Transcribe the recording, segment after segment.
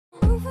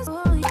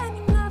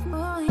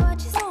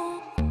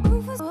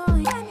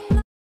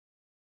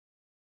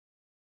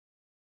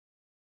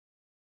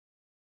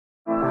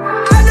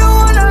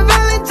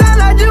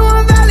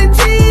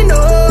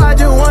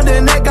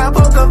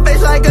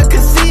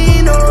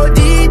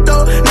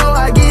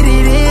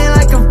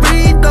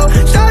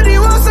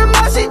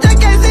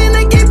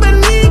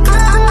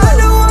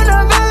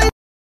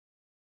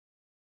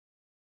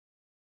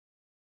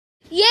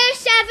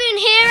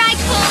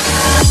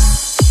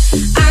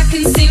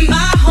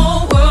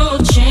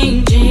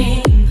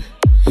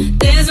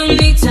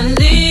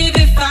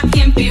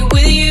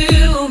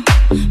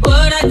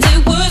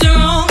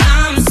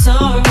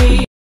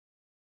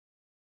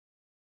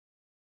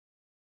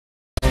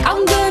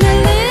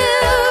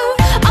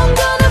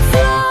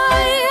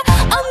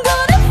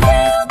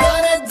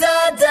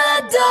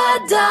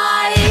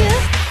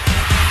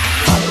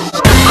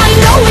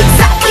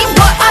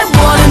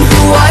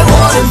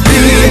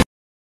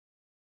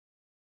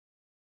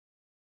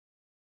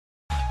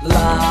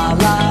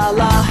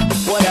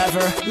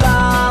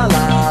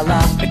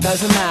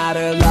doesn't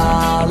matter.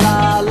 La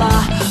la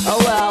la, oh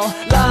well,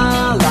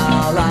 la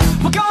la la.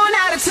 We're going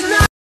at it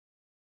tonight.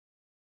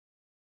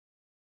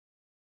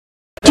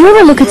 Do you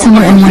ever look at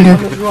someone and wonder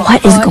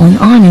what is going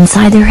on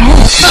inside their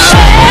head?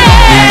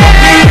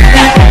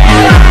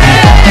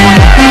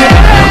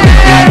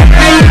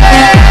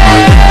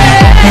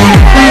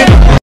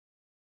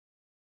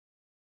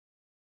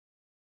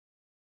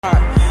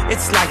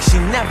 It's like she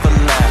never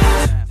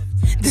left.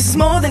 This is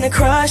more than a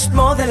crush,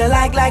 more than a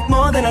like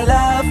more than a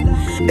love.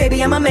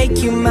 Baby, I'ma make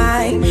you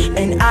mine,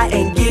 and I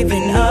ain't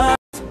giving up.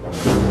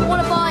 I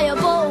wanna buy a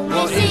bowl.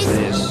 What is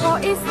this?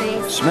 What is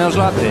this? Smells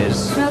like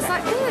piss. Smells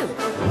like who?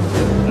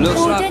 Looks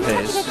Oh, like don't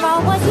touch piss. the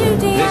car, what you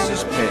do? This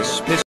is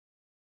piss. Piss.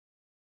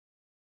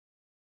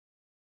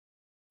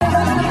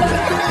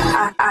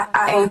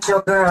 I ain't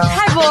your girl.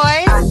 Hi,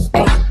 boys.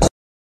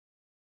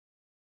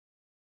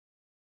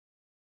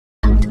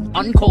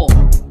 Encore.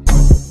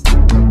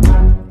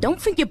 Don't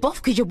think you're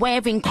buff cause you're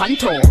wearing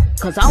contour.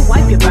 Cause I'll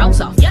wipe your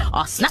brows off.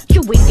 I'll snap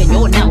your wig and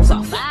your nails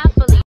off.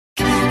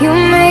 You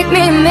make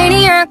me a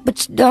maniac,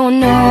 but you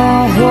don't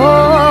know.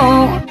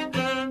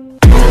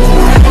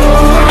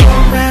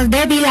 Well,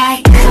 they be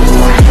like,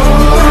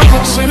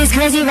 shit is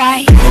crazy,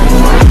 right?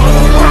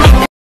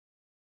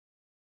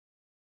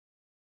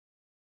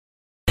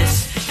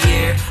 This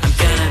year I'm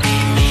gonna be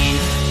mean.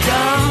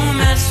 Don't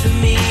mess with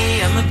me.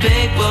 I'm a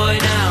big boy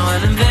now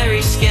and I'm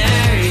very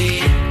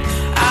scary.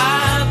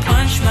 I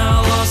punch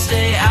my walls,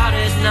 stay out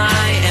at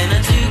night, and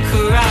I do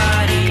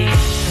karate.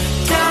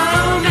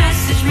 Don't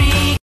message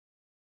me.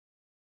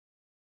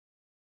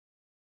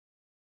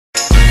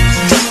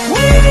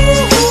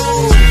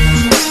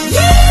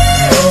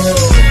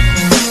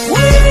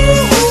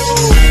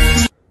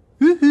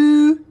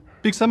 Woohoo!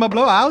 Big summer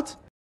blowout?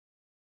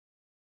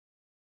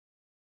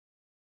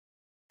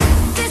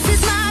 This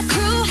is my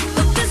crew,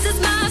 this is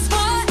my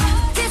sport,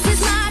 this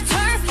is my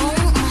turf.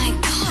 Oh my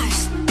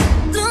gosh.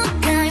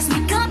 Look guys, we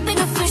got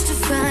bigger fish to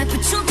fry.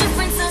 Put your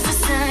differences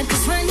aside,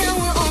 cause right now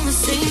we're on the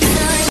same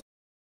side.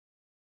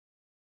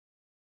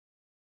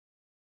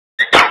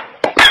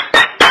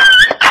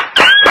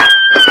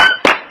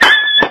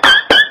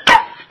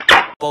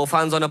 Both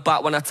hands on the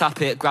back when I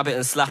tap it, grab it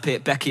and slap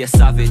it, Becky a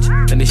savage.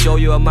 Let me show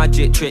you a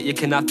magic trick, you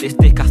can have this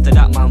dick after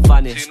that man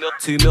vanished.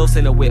 2 mils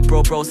in a whip,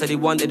 bro said he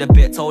wanted a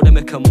bit, told him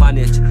he can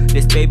manage.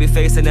 This baby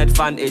face an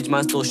advantage,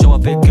 man still show a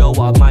big girl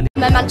what I manage.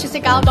 My Manchester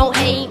girl don't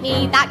hate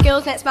me, that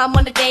girl's next man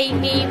wanna date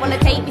me. Wanna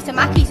take me to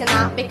Mackey's and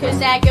that, because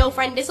their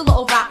girlfriend is a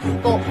little rat.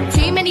 But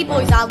too many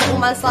boys are little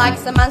man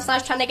slags, the man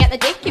slags trying to get the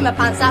dick in my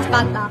pants, that's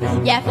bad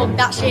that. Yeah, fuck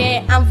that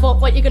shit, and fuck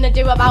what you gonna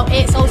do about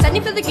it, so send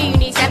it for the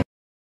Goonies.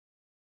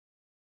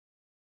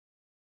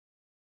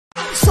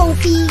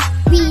 Sophie,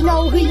 we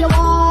know who you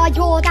are.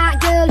 You're that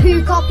girl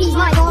who copies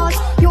my bars.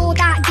 You're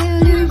that girl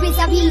who is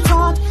a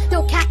retard.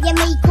 Look at your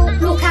makeup,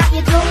 look at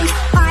your clothes.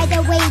 By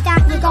the way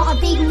that you got a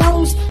big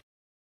nose.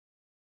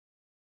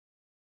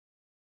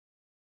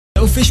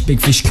 Little fish, big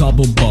fish,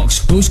 cardboard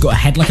box. Will's got a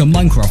head like a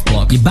Minecraft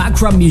block. Your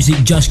background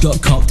music just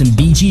got cocked and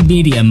BG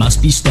Media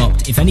must be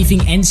stopped. If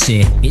anything ends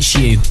here, it's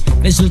you.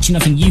 There's literally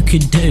nothing you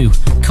could do.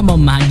 Come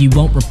on man, you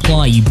won't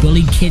reply. You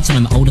bullied kids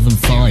and I'm older than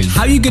 5.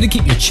 How are you gonna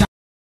keep your chat?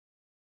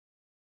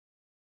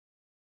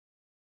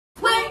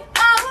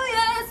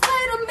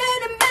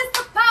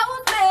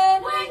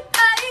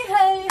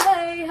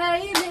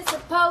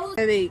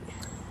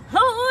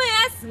 Oh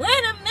yes, wait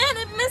a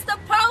minute, Mr.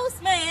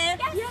 Postman.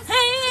 Yes.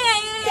 Hey,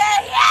 yeah,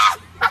 yeah.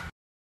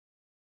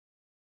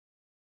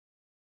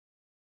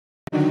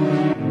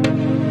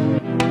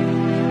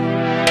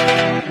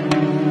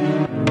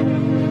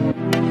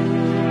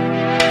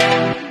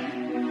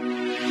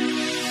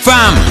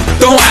 Fam,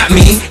 don't at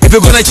me. If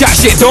you're gonna chat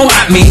shit, don't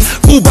at me.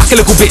 Pull back a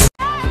little bit.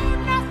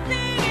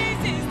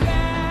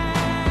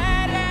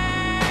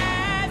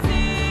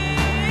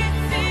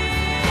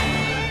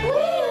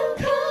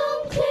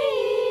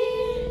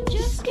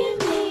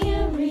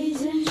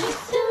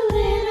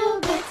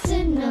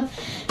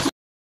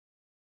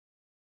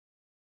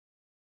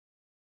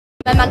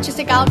 My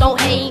Manchester girl don't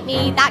hate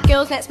me, that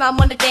girl's next man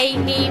wanna date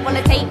me.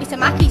 Wanna take me to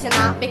Mackey's and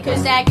that,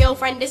 because their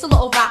girlfriend is a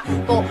little rat.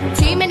 But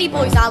too many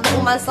boys are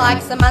little man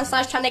slags, the man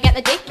slags trying to get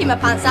the dick in my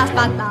pants, that's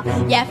bad that.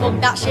 Yeah, fuck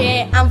that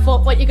shit, and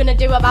fuck what you gonna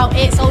do about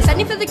it, so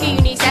send it for the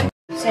Goonies.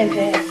 Same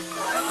here.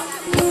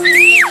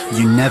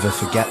 You never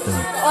forget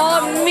them.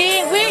 Oh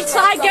mate, wait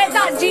till I get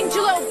that ginger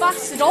little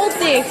bastard all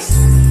this.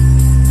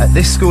 At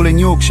this school in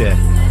Yorkshire,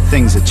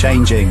 things are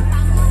changing.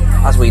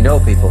 As we know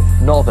people,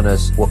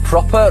 Northerners were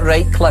proper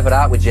right clever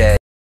out with Jay.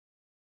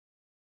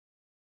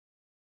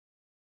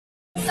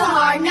 It's a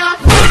hard knock.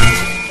 It's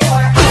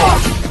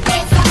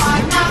a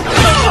hard knock.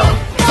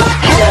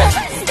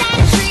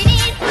 Static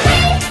treated,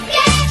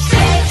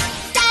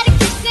 static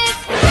kisses.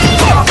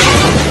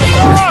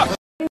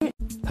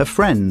 Her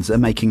friends are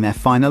making their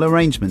final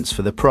arrangements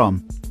for the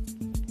prom.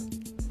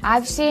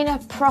 I've seen a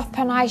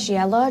proper nice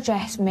yellow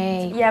dress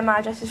made. Yeah,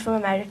 my dress is from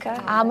America.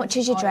 How much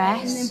is your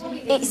dress?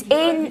 It's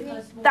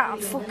in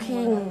that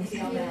fucking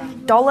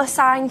dollar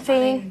sign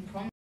thing.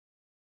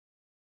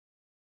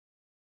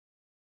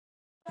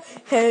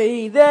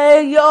 Hey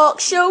there,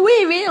 Yorkshire,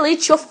 we really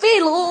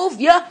chuffy love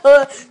ya.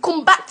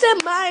 Come back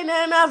to mine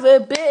and have a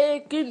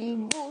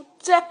bacon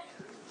butter.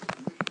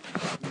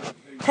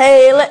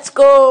 Hey, let's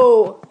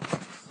go.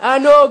 I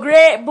know a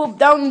great pub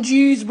down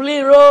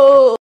Dewsbury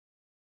Road.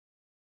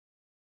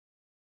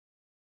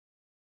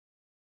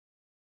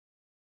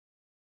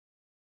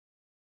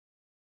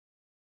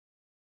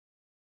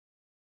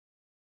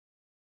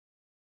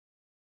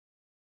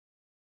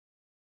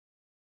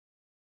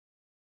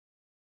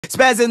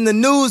 Spaz in the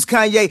news,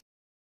 Kanye.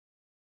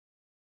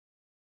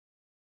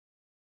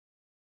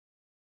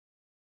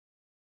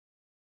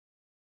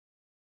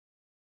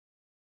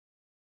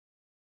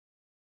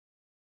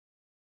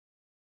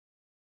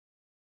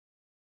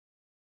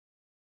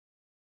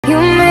 You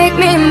make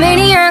me a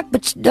maniac,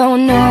 but you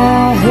don't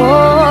know.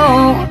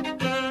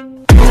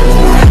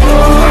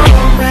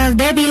 Well,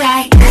 they be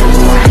like,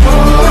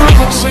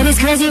 shit is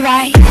crazy,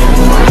 right?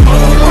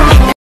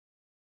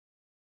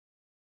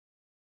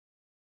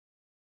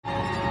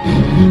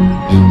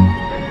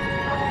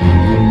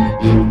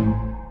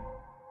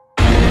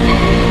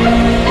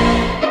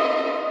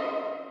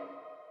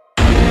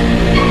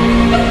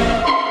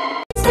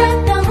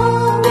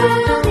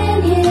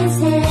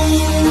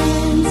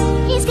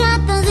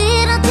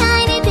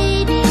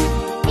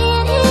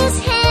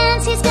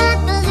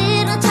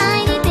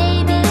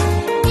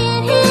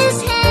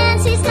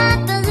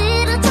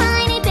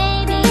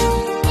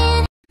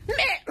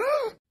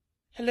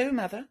 Hello,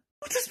 Mother.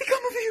 What has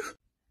become of you?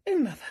 Oh,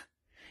 Mother,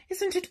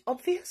 isn't it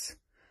obvious?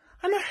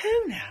 I'm a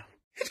hoe now.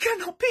 It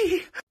cannot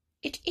be.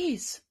 It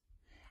is.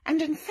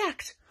 And in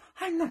fact,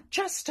 I'm not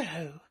just a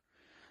hoe.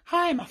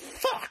 I'm a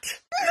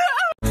thought.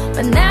 No!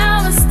 But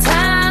now it's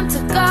time to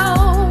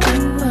go.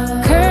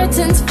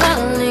 Curtains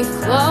finally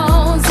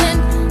closing.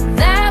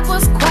 That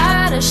was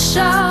quite a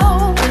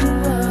show.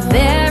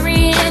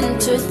 Very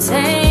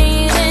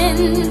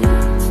entertaining.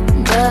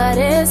 But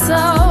it's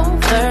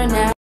over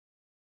now.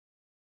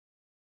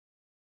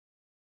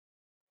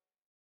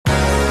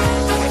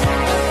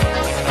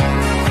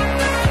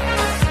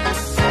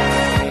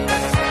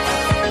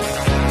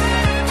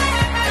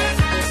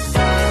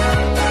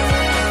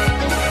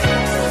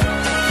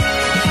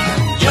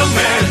 Young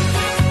man,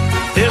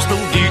 there's no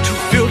need to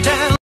feel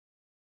down.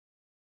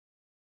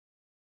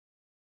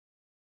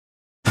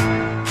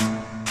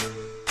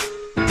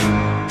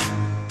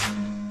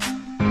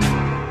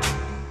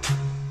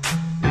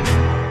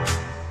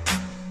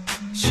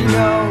 She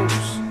knows.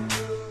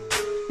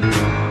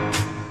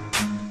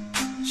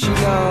 She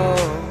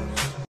knows.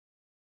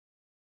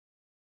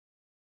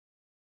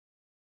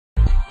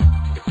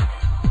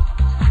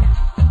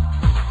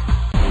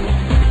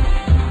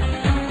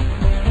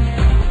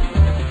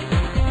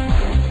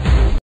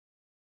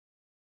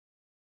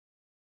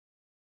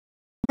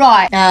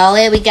 Right. Oh,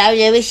 here we go,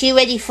 Lewis. You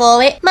ready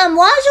for it? Mum,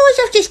 why does you always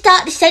have to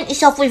start the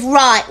sentence off with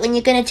right when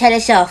you're going to tell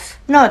us off?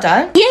 No, I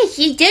don't. Yes,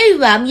 you do,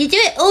 Mum. You do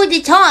it all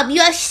the time.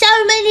 You have so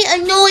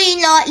many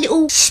annoying,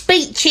 little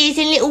speeches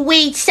and little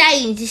weird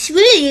sayings. It's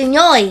really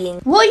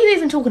annoying. What are you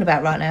even talking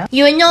about right now?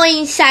 Your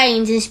annoying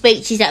sayings and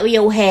speeches that we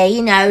all hear,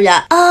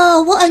 like,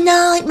 oh, what a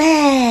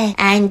nightmare.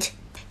 And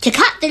to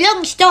cut the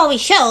long story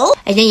short,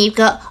 and then you've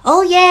got,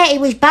 oh yeah,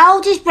 it was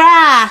bold as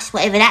brass,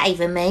 whatever that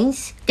even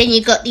means. Then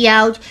you've got the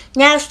old,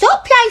 now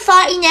stop play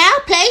fighting now,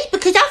 please,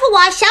 because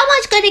otherwise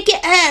someone's going to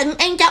get hurt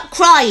and end up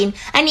crying,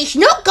 and it's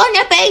not going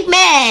to be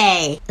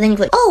me. And then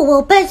you've got, oh,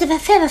 well, birds of a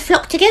feather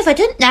flock together,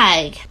 don't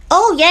they?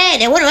 Oh yeah,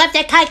 they want to have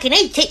their cake and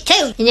eat it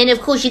too. And then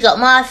of course you got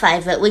my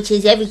favourite, which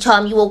is every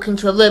time you walk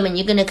into a room and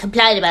you're going to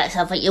complain about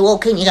something, you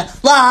walk in, you go,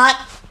 right.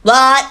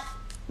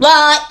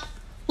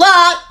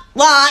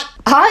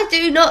 I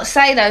do not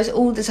say those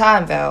all the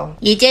time, Val.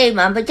 You do,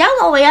 Mum, but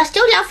don't worry, I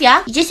still love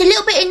ya. You're just a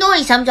little bit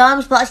annoying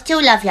sometimes, but I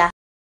still love ya.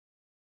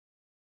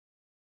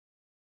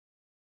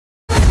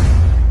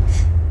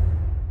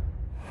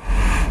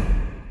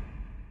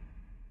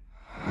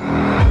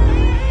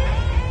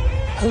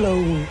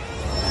 Hello.